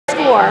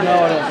score. No,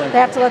 I don't think they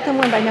have to let them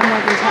win by no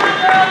more than 10.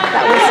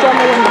 That will still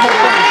win the whole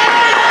thing.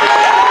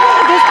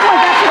 At this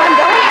point, that's what I'm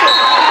going for.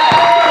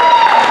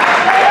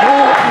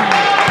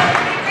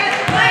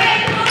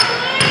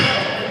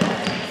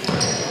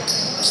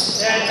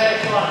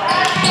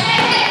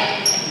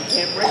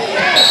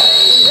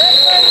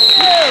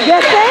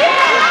 Yes,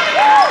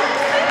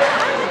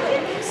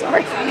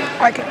 sorry,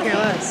 I could care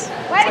less.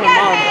 Way to go,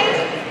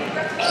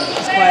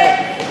 It's quiet.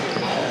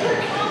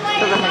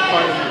 Doesn't make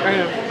fun of me. I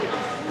know.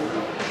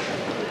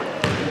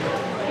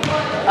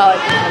 I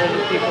like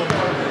competitive people.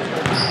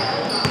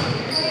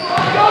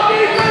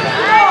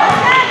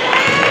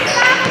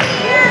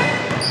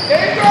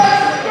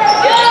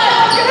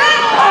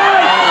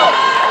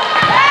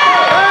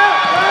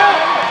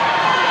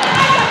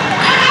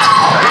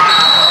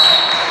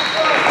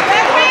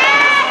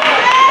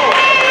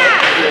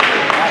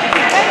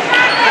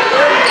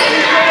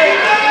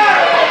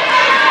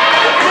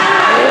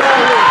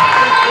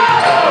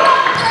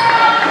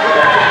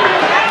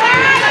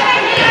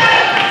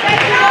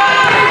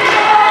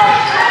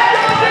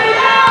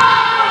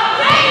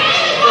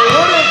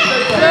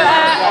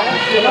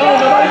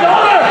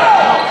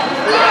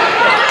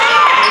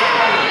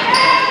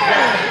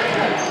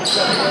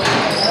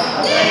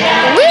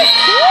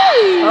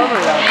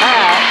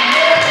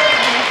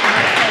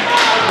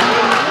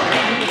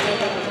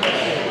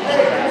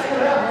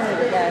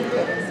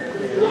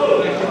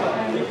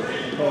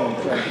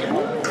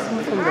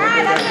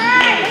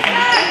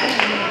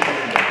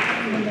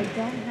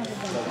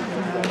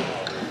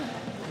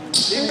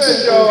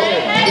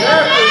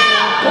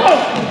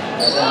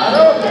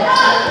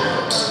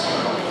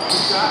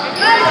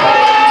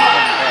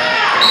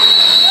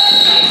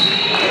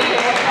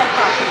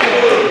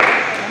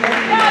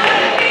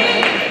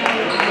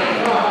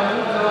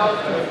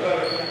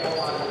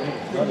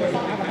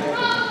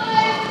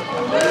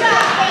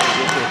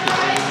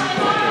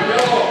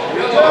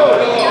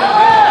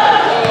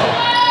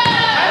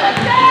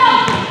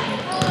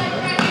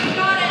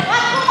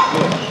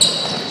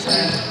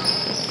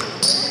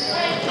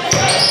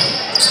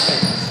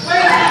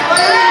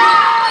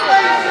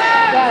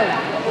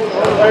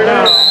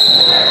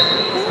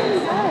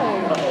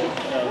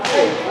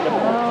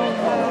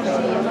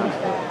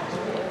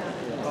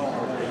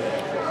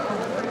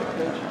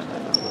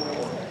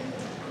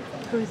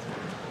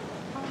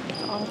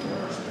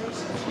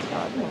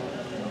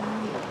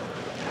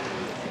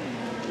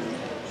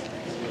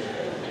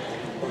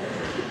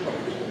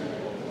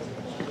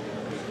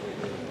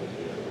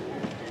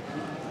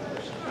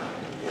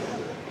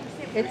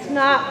 It's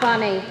not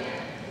funny.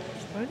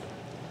 What?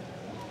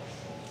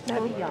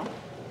 That'd be y'all.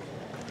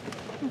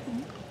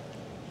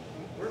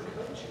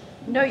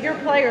 No, your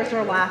players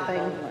are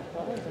laughing.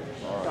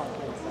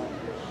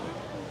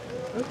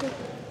 Okay.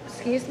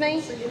 Excuse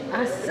me?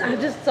 I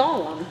just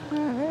saw them.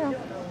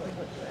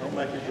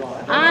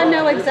 I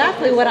know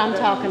exactly what I'm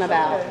talking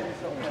about.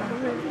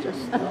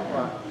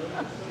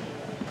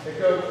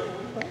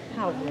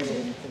 How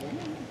rude.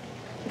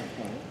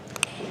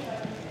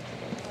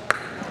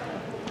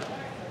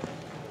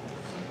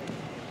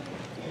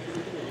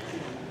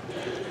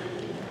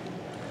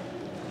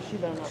 She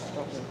better not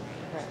stop me.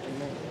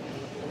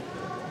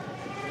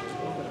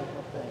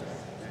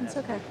 It's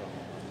okay.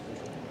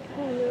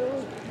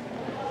 Hello.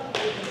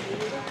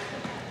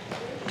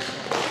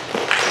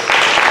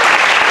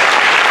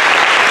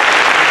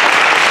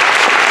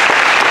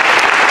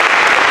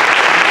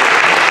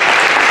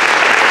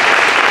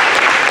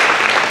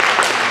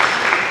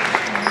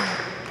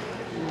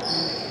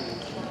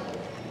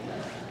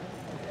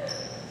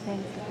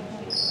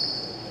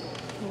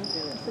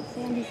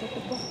 Sandy's at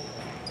the book.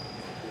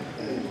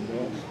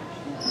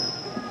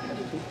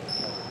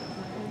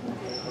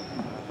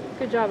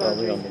 Good job,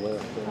 Audrey. On the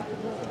left.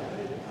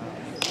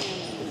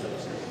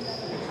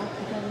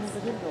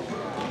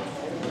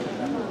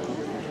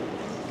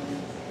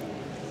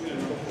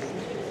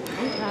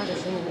 I'm tired of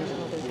seeing these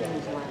other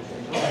things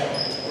laughing.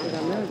 And I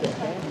know that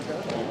bad.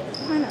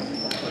 I know.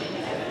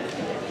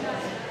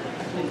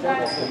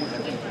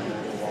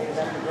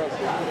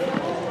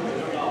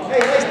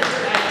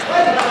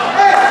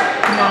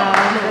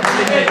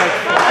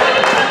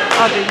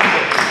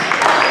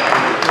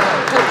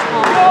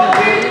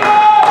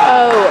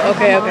 Oh,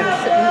 okay, okay.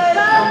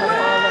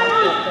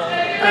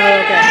 Oh,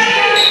 okay.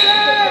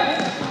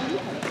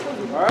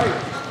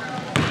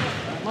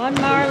 Come on,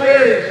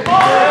 Marley.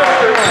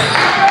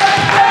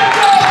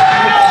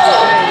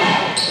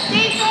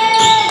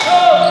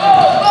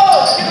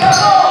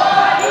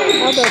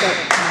 I'll go there.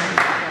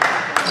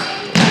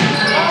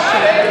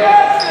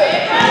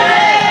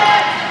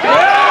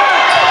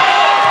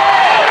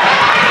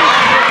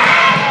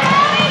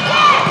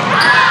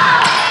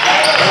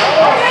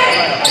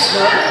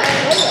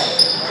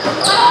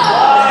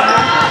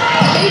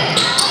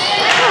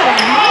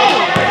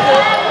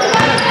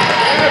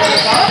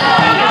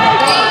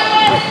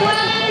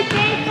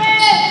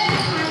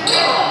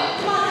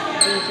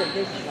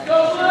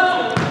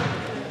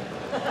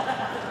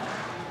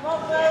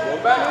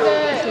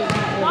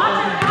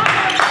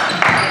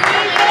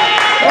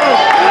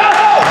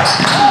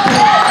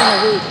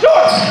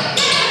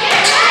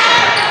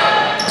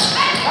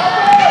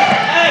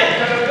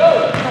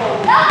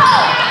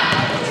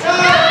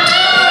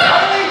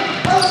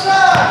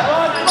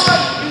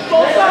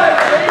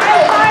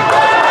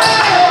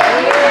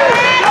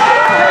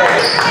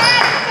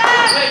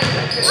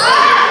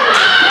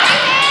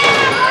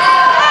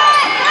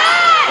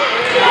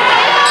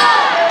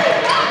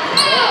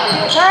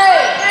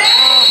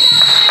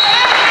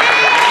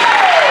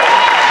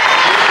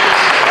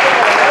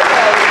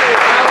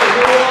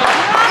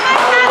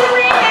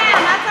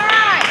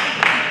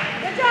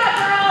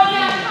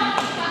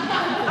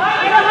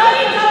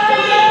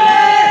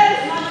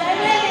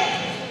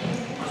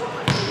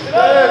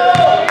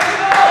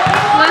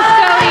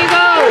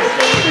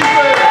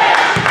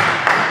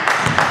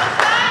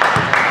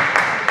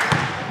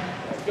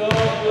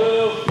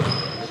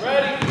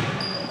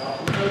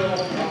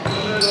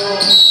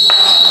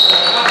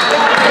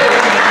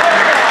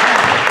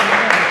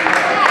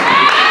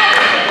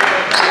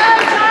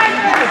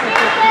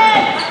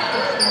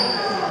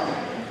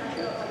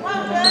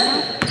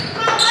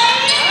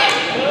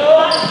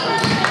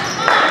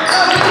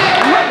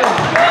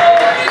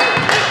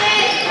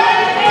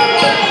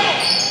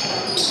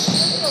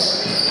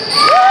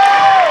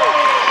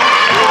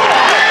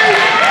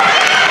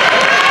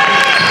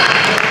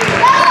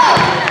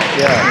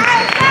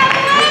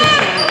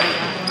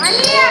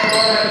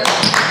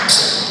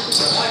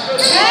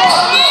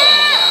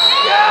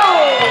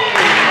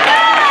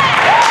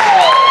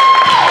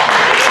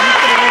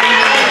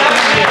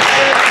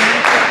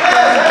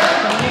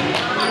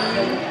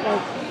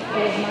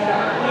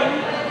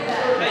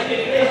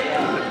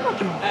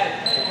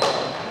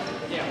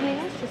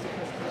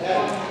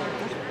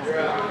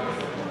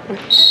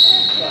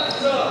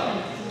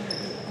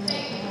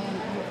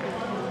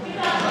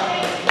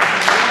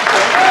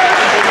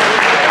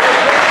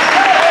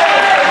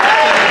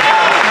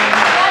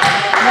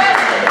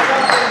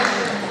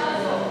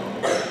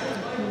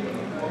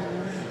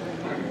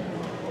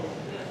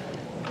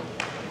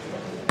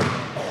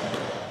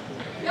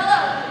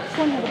 Which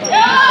one had a ball?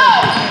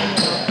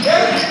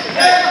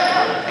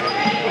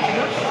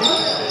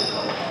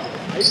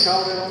 He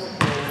called it on.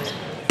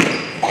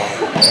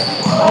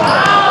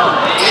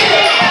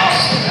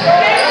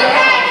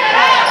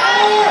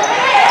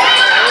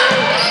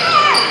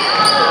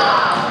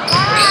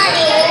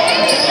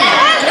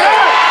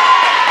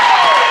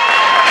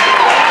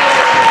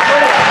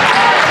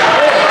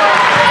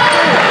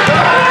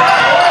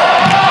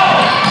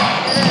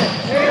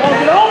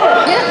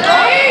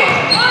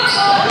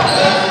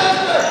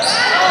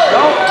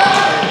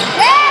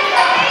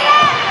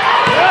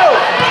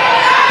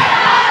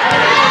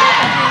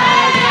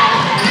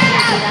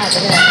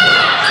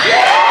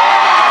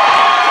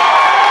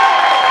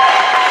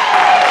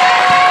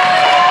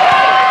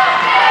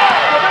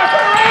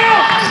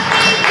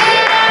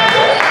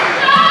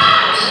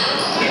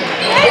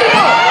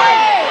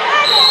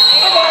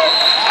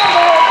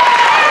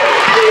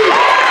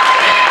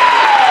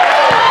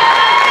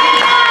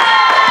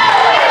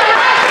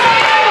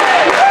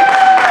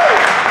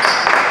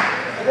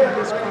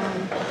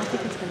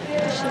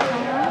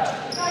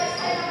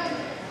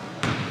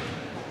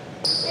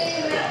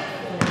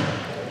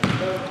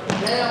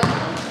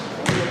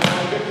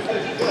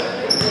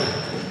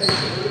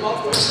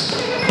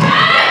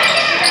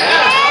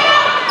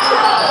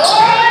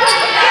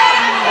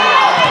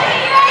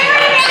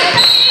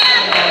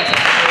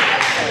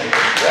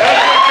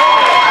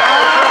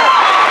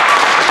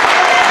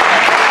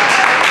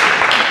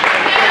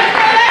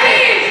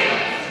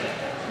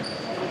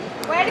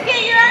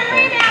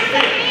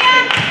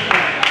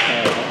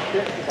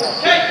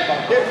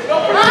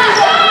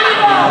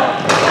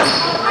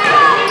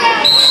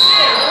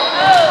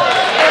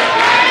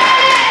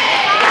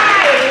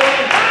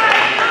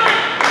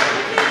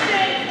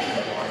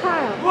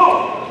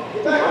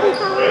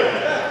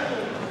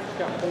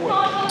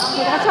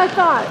 That's what I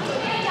thought.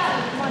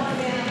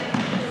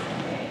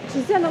 She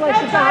sounded like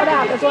she bowed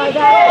out. That's why I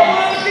got her.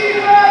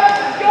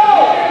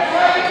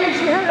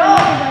 She heard her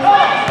moving.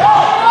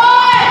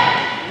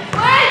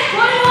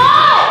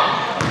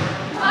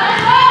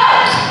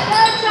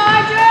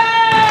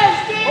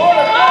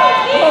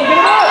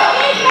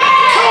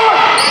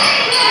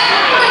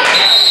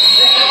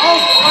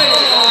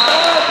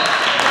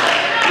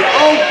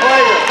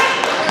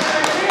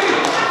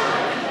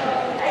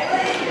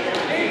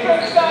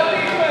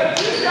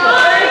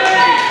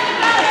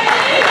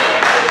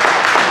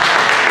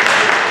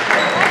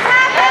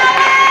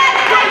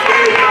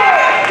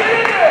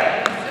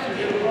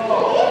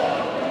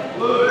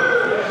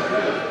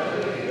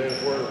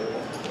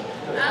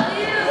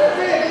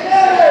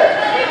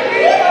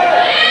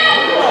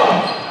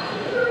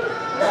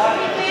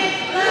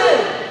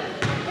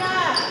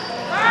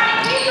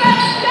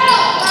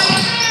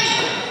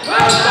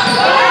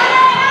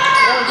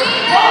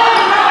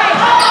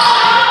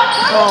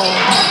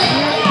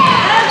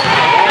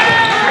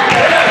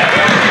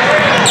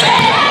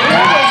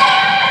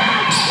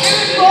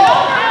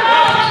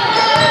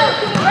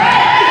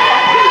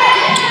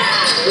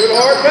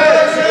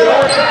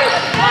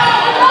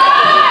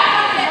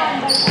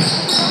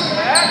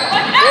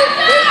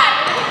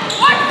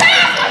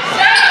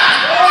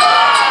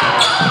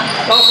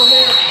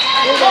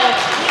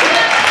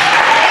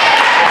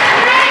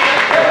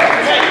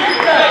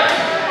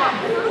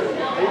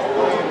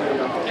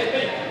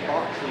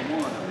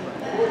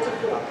 What's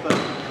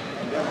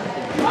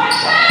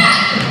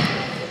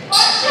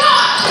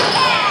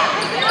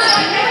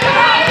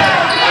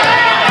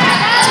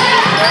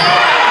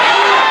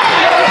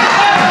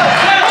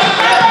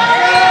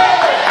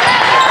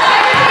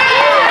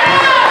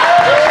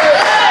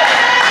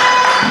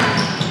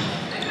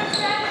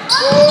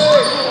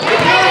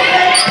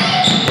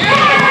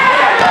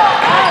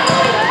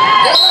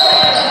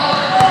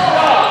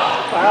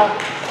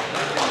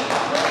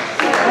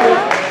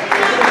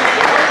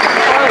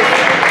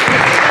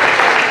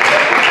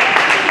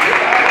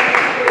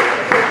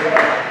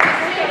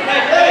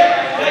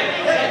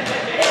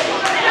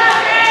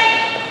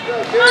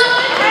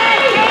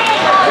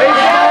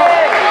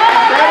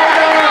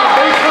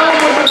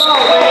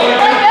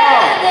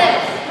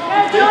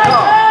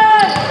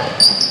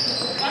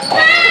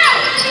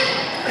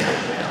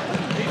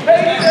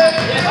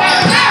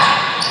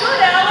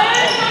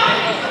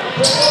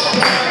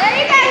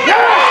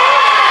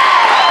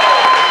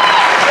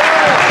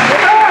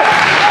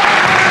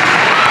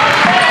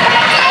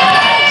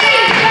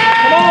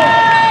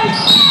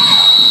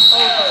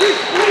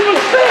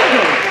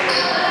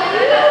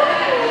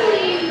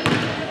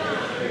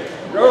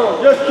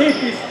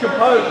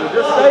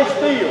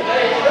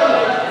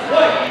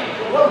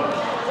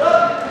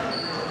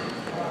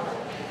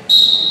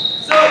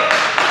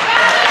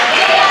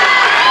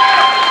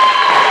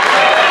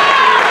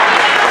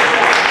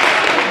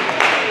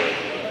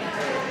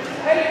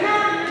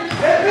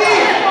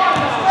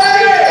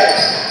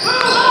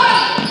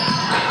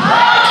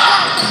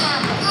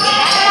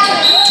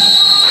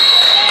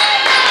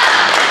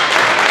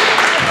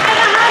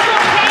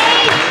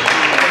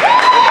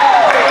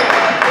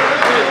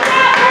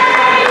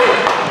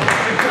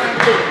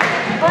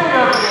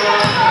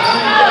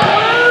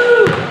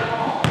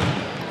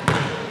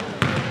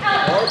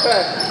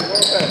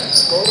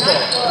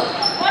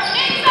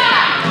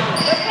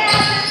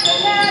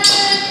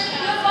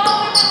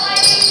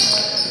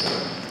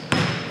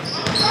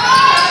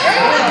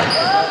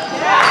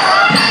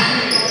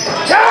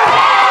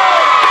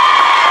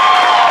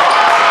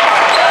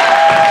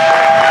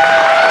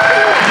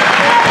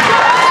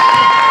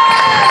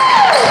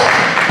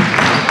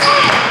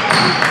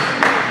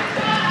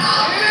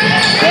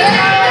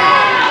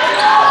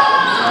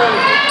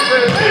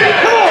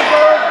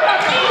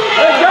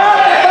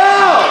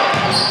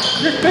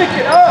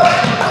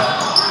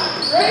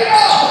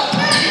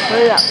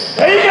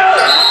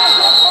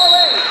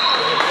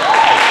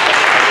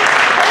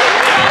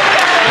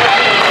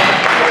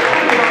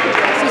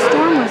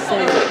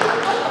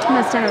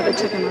stand over the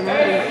chicken on that.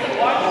 And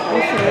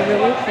I said, I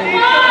really think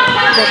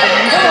that the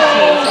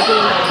mosquitoes are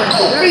doing it for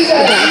the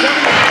badger.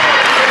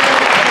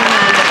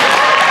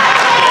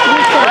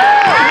 We said,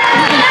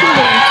 you can see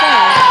what I'm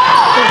saying.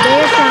 The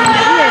bears down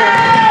here,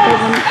 that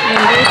when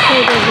they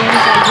play their games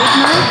on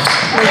weeknights,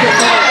 they get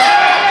better.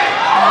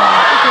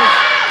 Because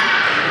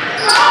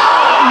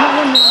no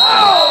one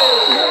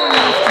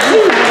wants to do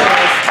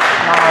Saturdays.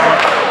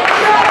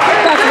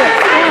 That's what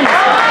Sam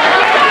said.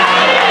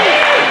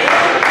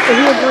 So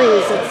he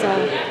agrees it's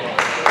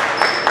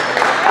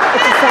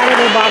a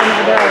Saturday bottom of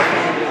the barrel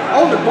thing.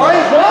 Oh, the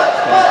brain, what?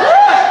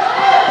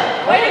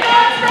 Way to go,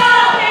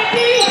 strong,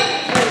 baby!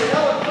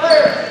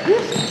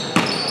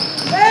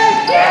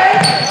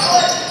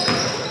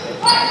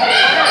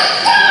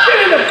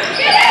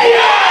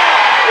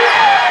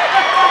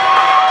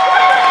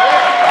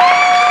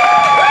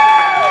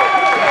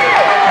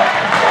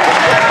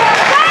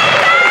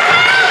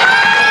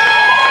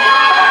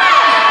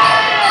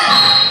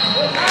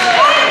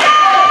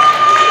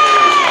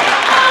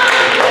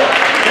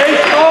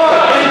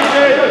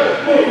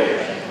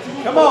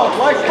 Come on,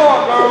 play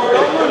smart, girl.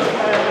 Don't lose,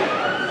 man.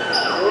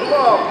 Good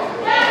ball.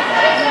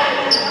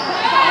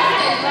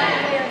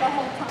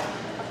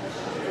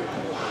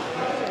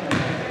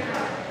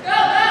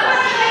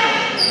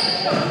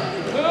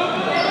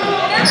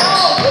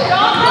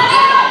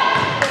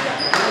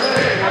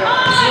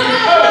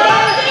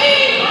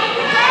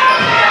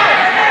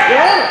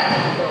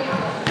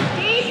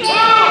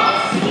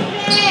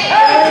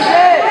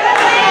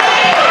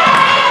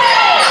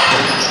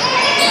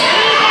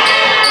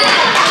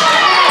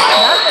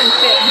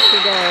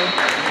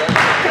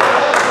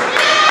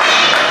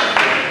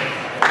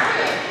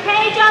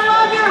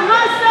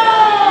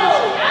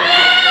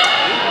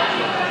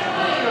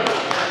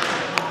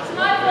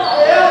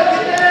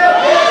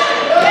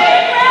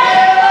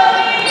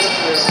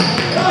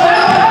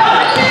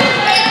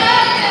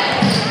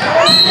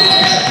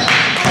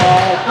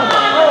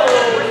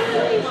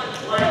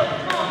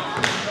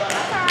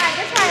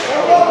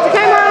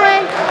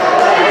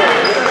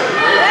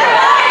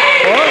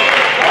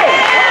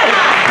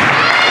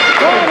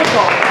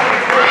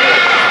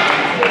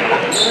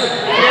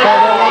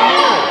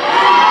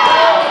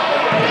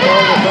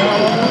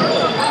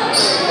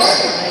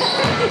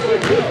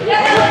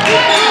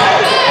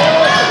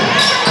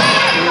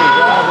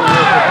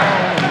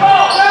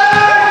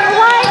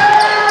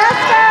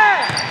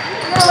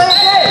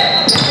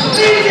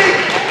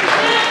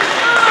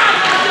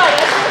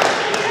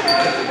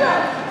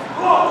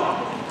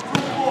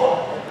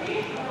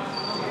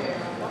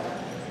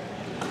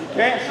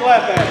 Can't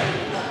slap at it.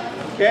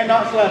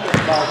 Cannot slap at the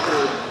ball,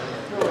 too.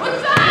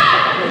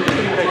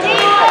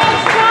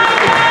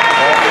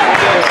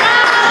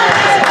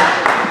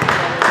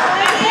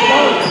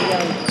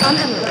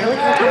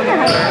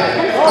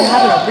 I'm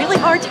having a really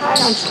hard time.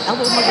 And she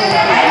elbowed my girl.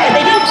 And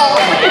they didn't call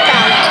a freaking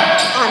foul.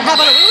 I'm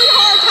having a really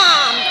hard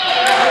time.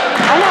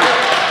 I know.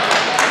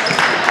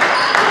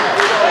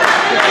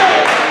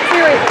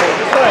 Seriously.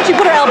 She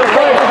put her elbow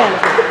right in her hand.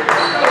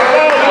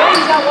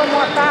 She's got one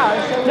more foul.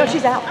 No,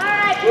 she's out.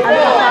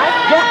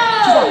 Yeah,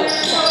 she's out.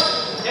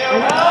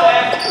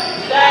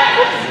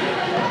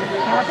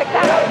 Can I pick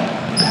that up?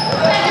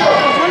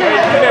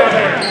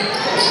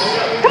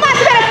 Come on,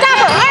 Savannah, stop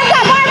her. Arms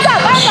up, arms up,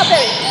 arms up,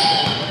 baby.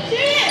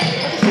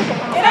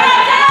 Get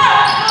out,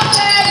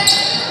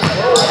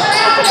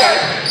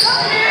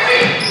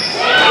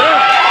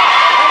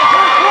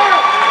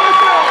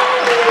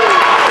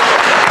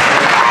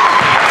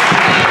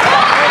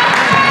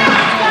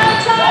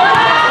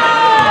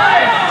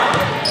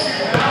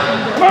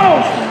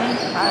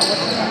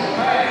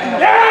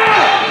 Yeah!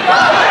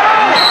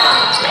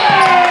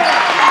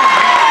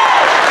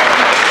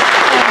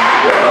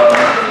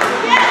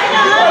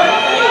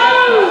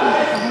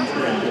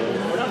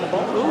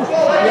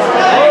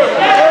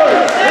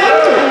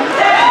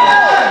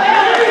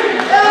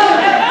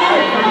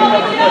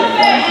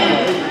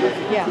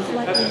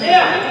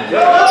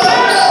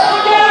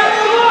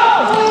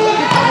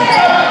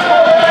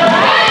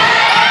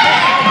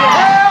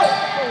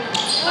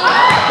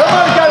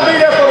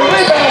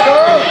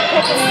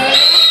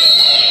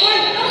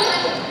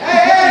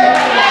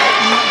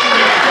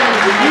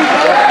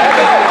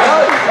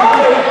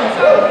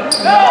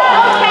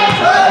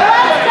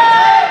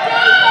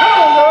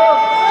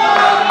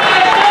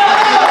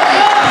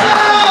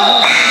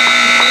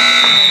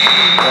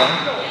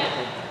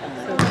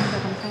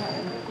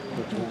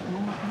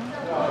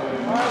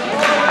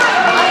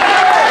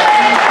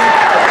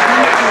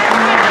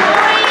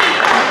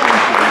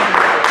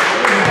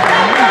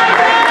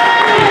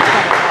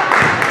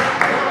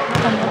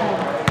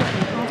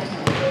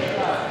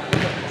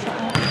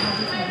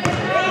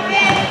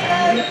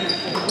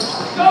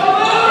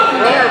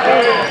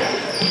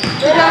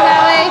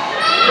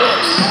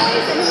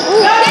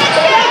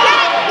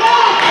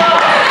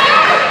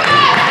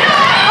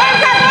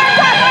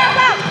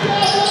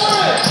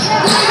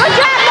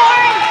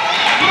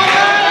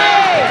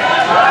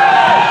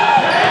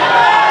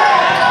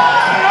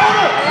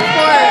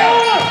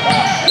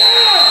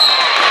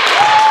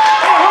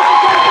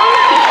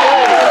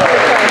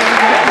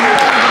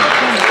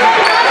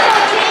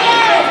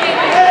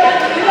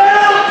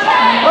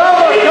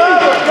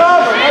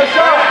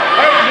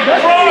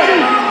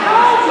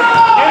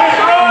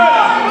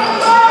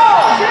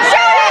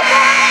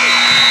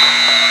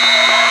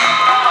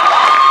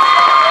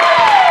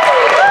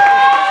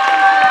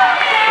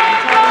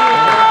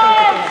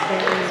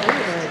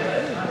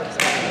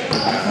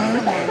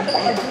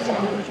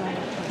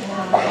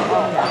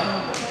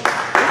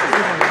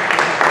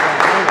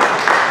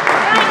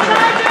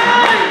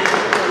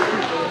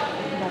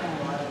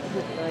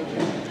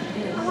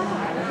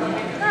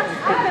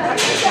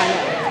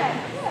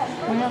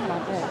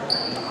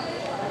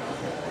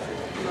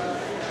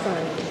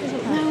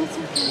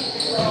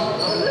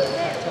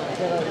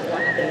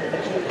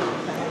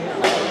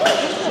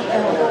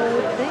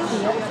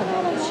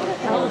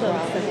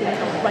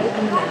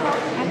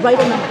 Right in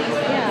the middle.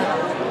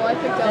 Yeah. Well, I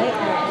picked up.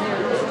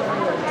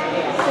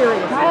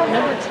 Serious.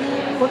 Number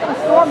 10. Look at the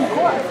storm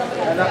course.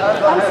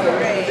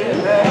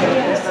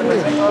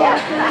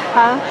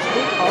 Huh?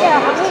 Yeah.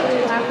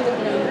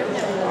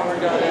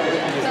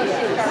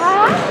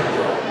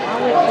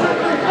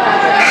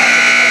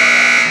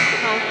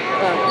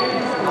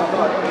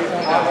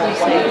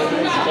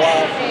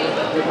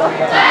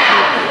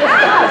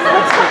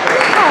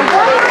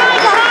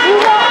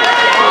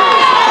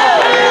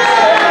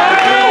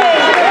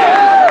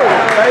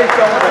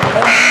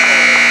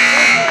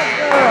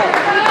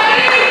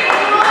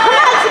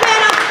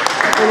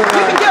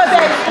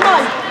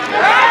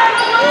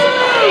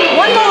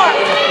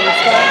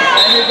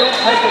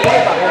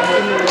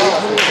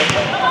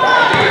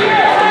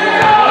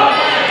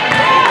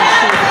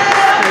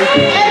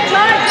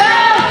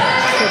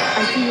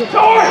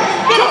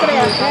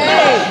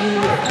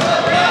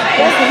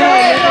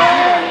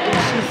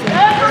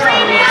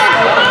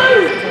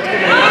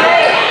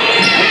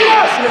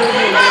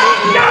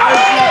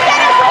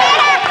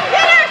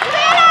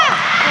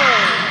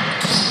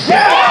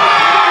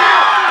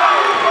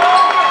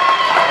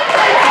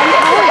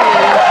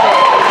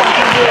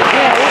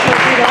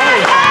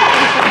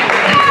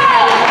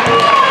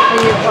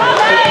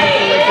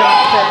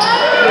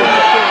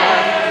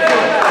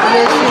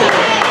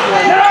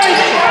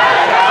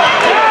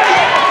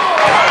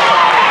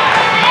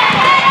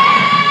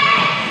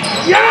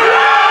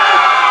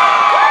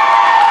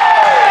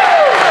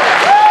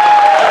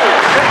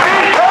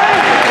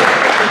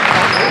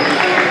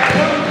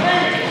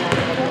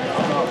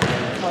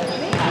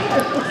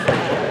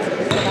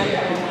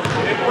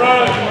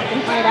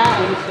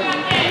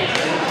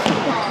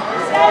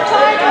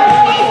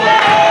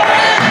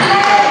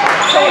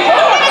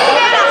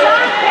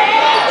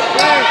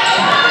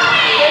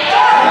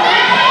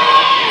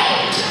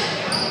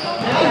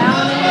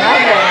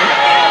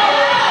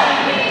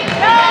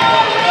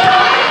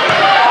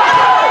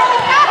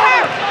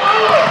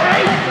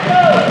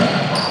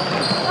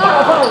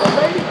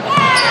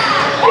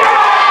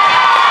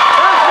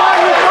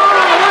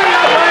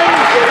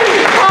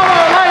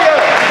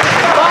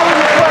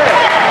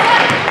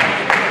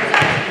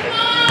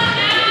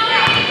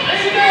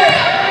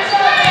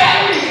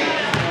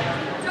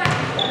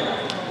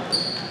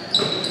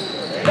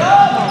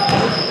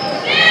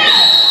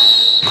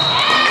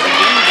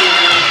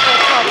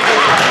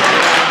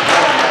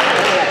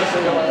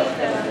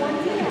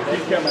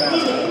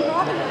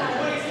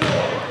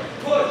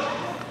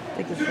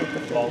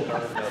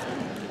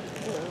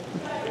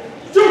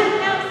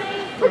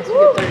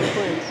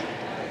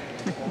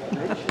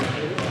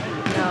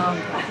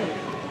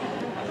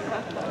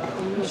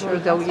 I'm sure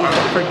they'll use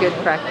it for good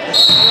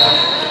practice.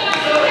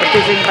 If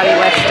there's anybody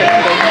left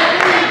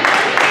standing.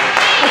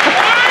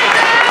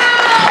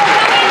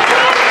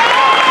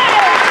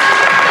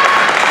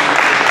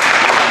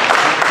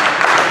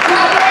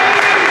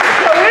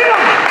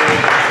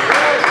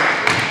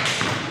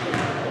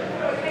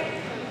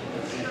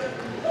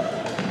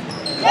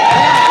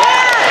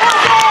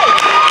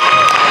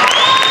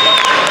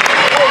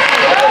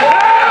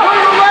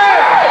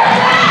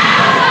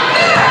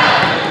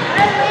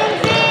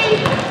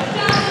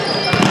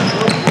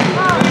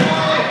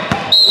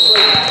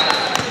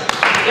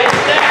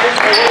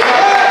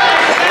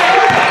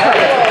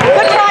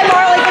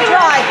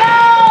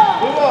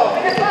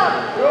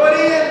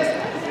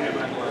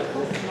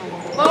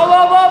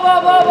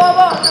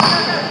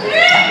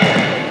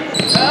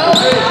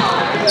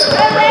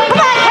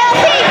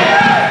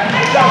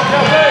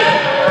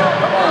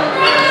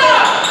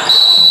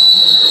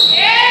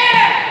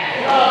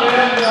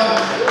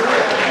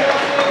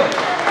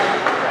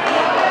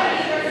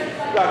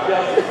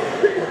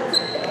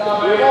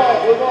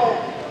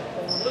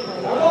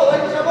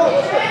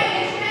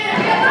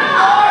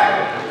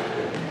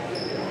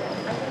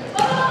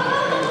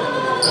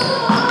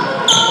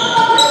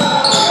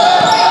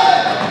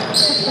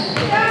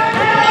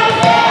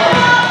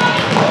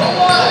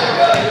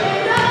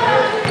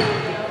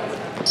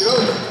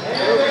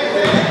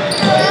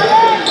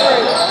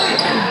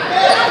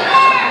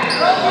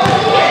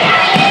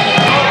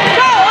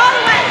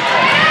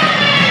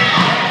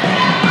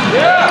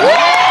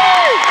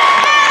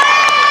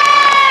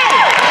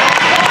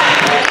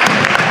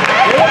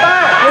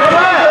 Get it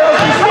back!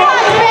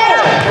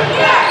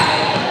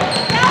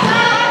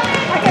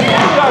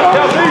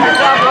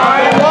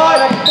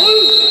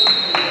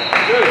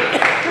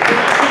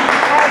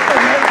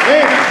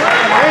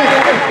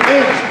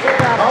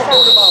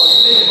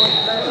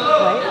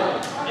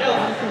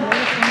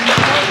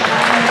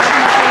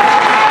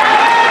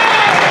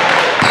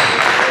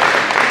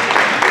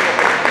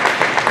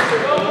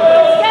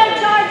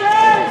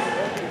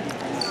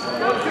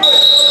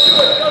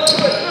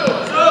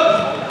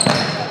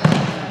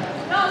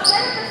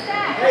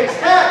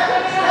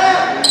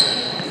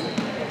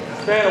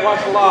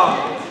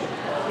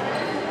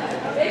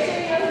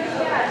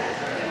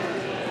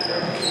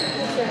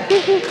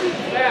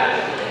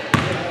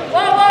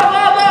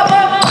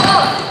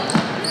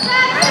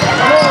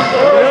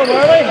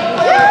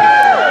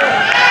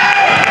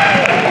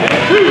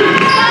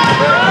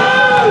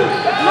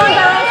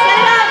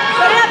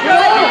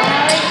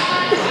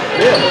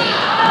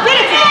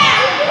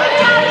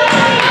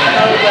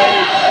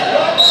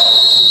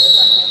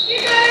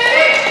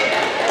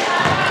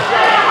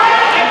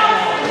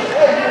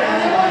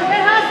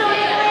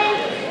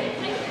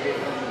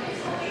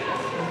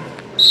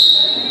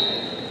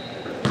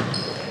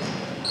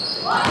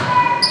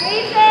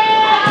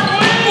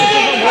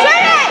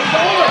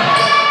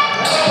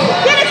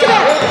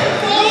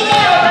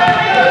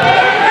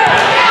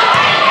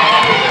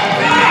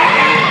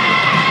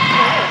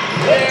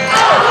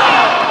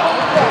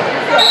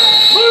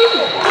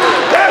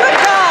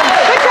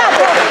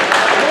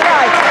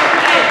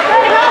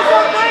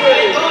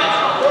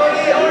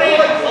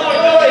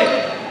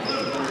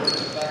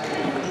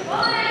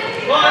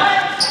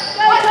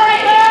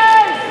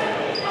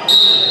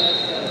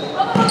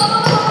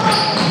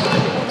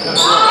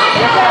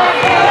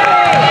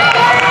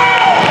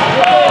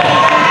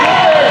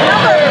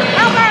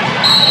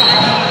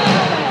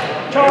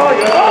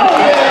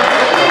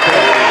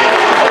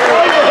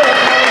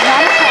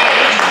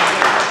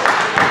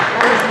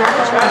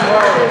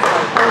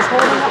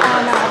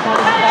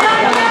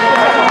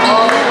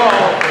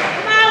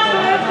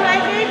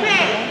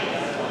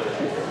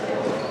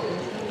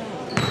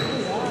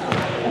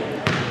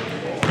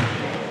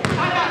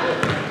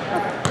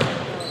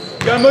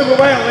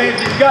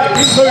 got to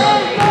keep moving.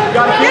 You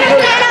got to keep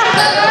moving.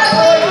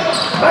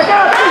 Back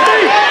out, CC.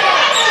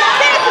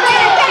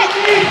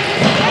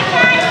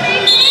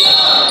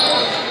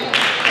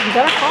 You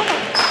gotta call it.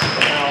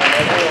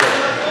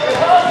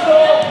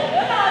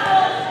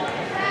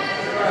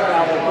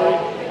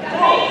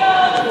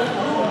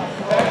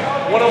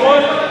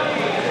 1-on-1.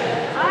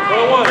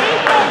 1-on-1.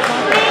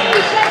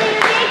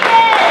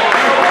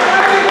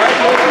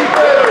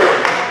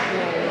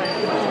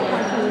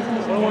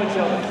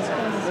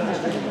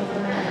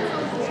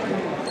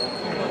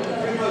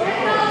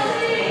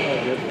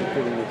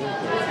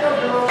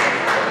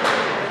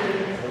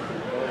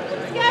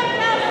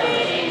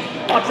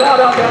 Watch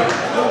out there.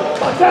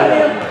 Watch out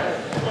him.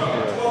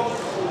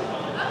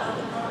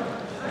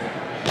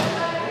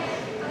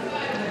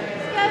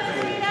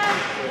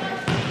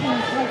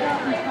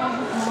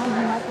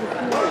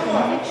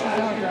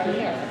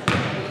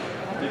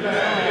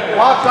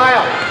 Box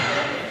out.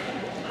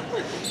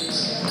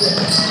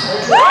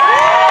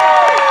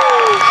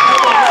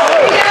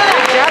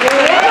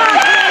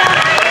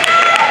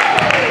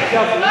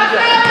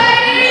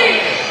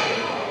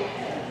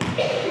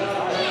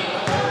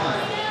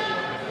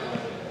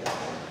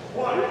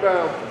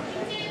 Rebound.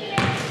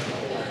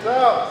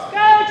 Out.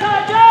 Go,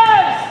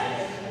 Chargers!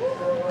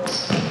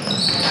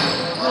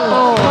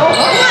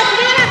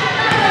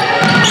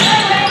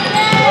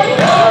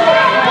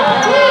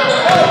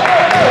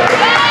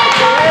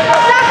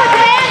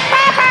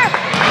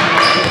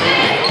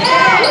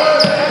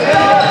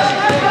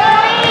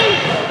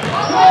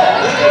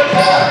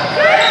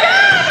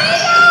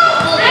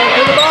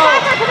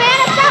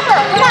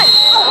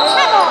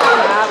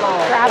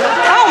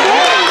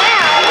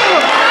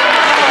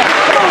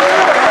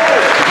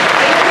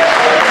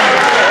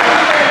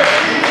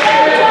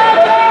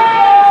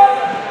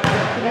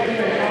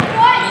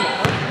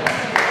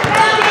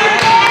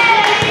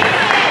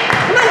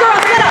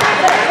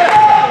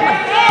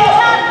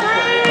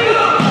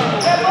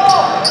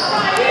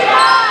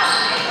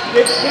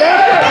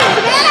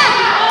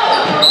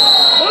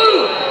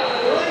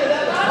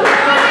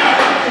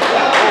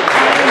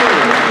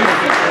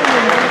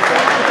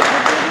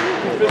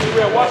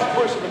 Watch the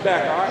push in the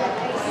back, all right?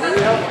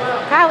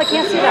 Kyle, I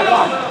can't see that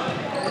far.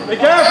 Be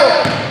careful!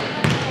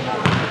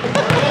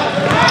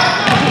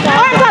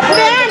 Arms up,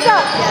 hands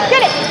up.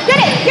 Get it, get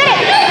it, get it.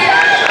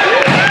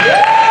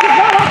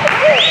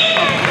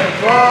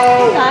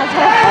 Throw!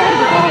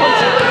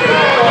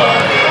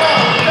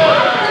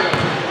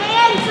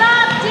 Hands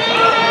up,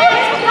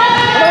 defense.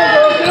 Come on,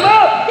 girls, get him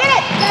up! Get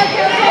it.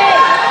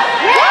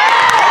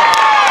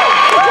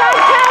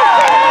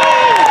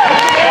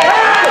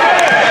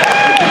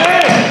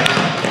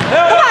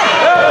 Help!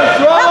 Help!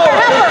 Help!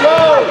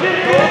 Help!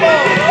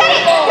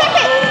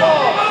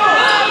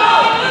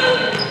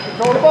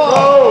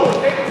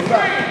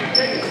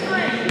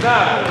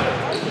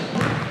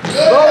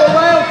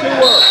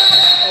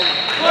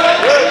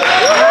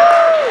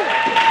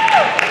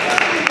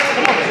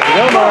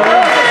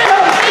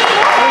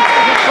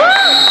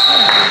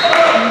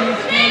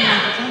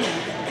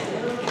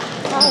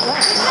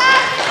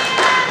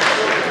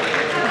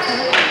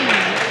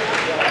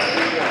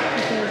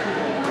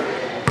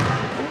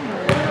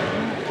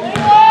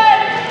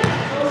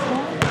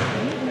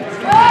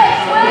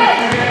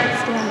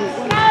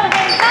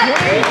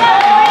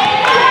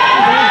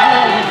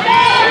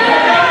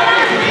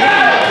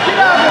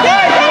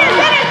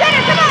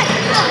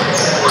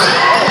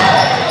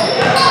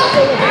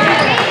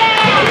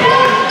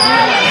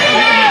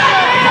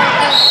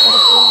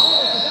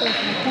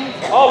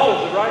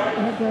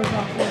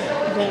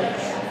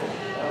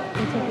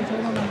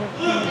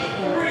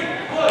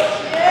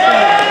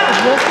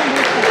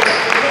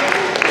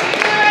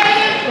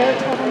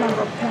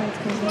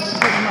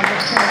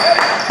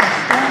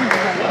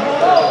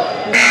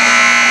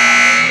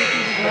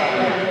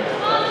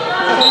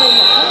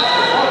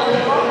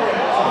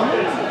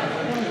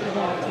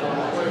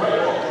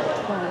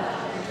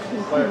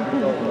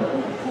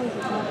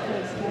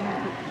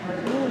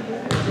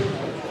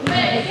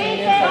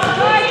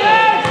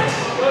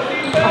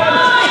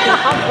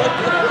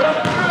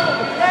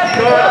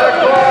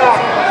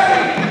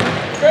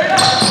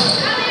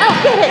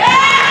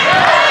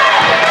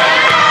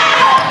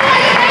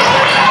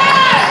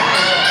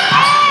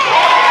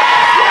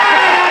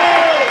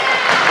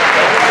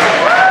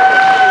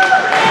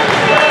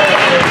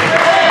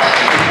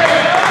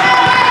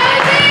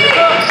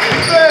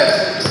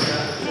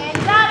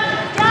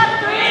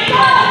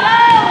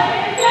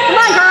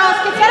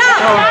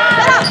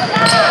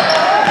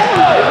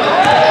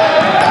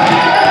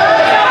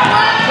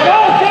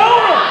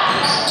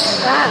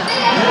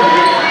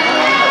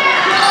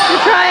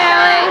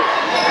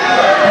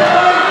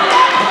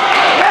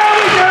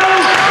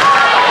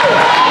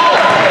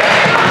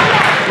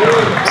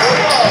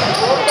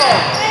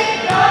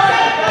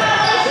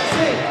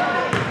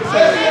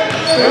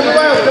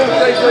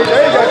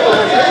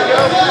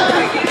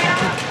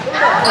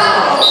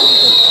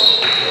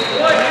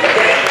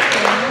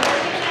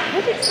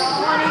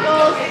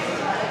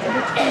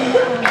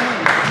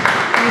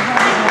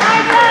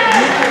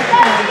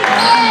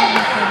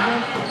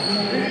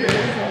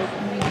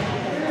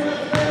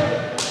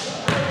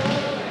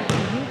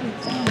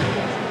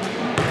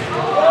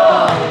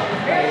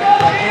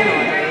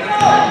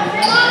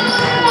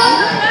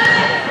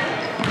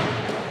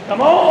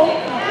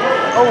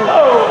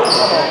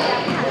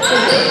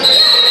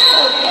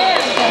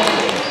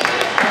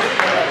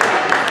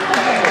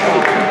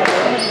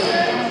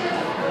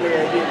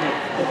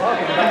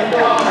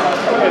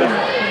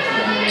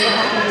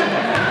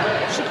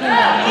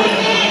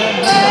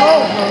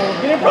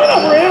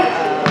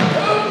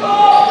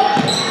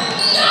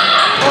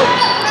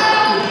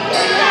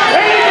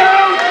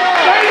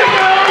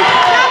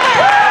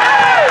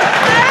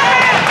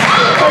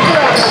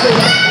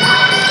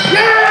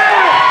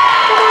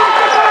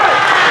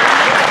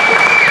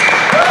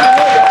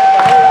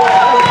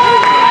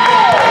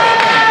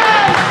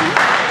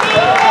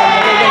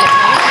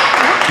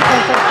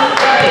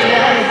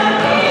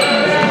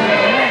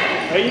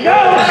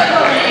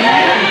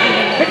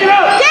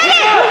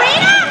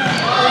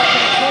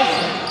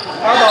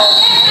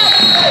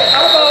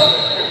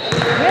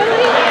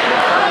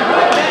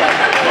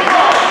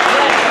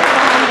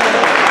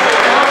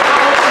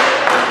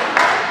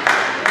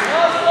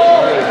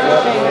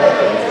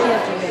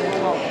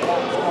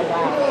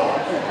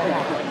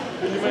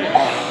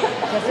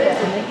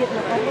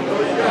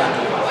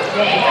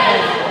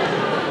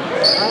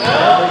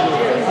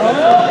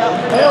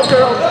 Hell,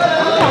 girls.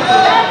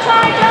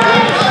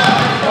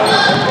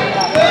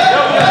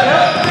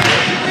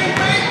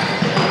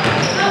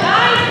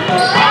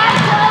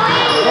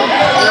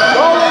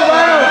 All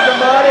around,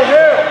 somebody,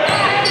 help.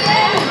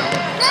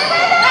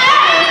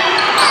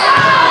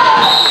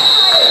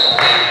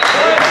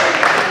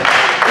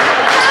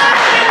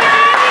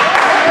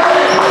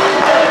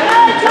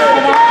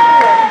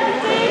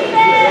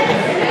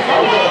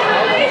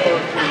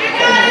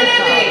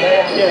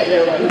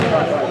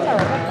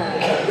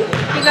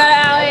 You got it,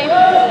 Allie.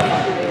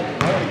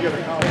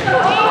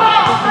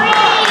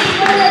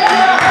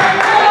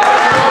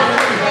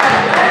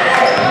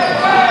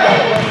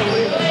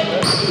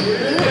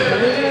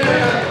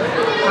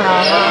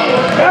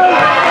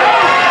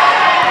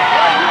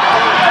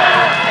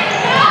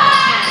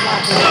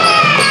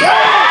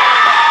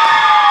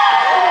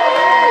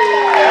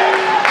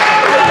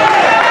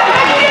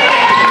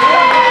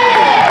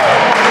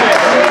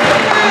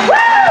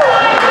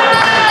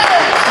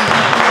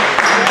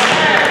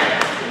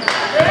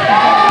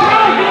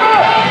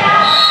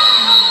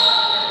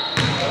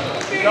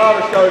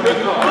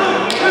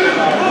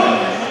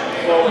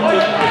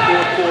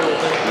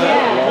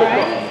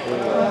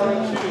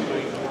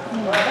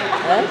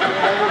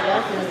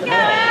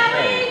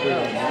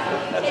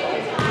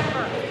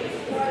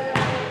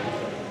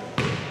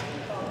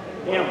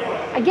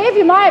 I gave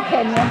you my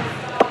opinion.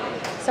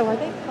 So are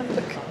they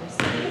public cars?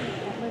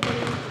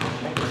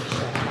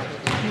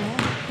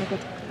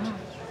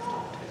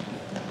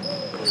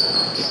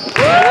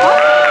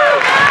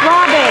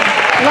 Robin,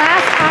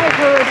 last I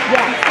heard,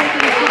 yes.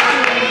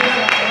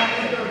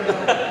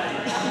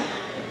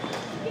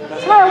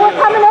 Swear, we're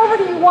coming over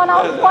to you one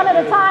at a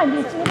time. Do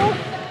you see this?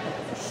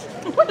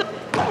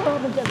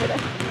 Robin's over there.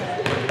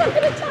 One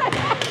at a time.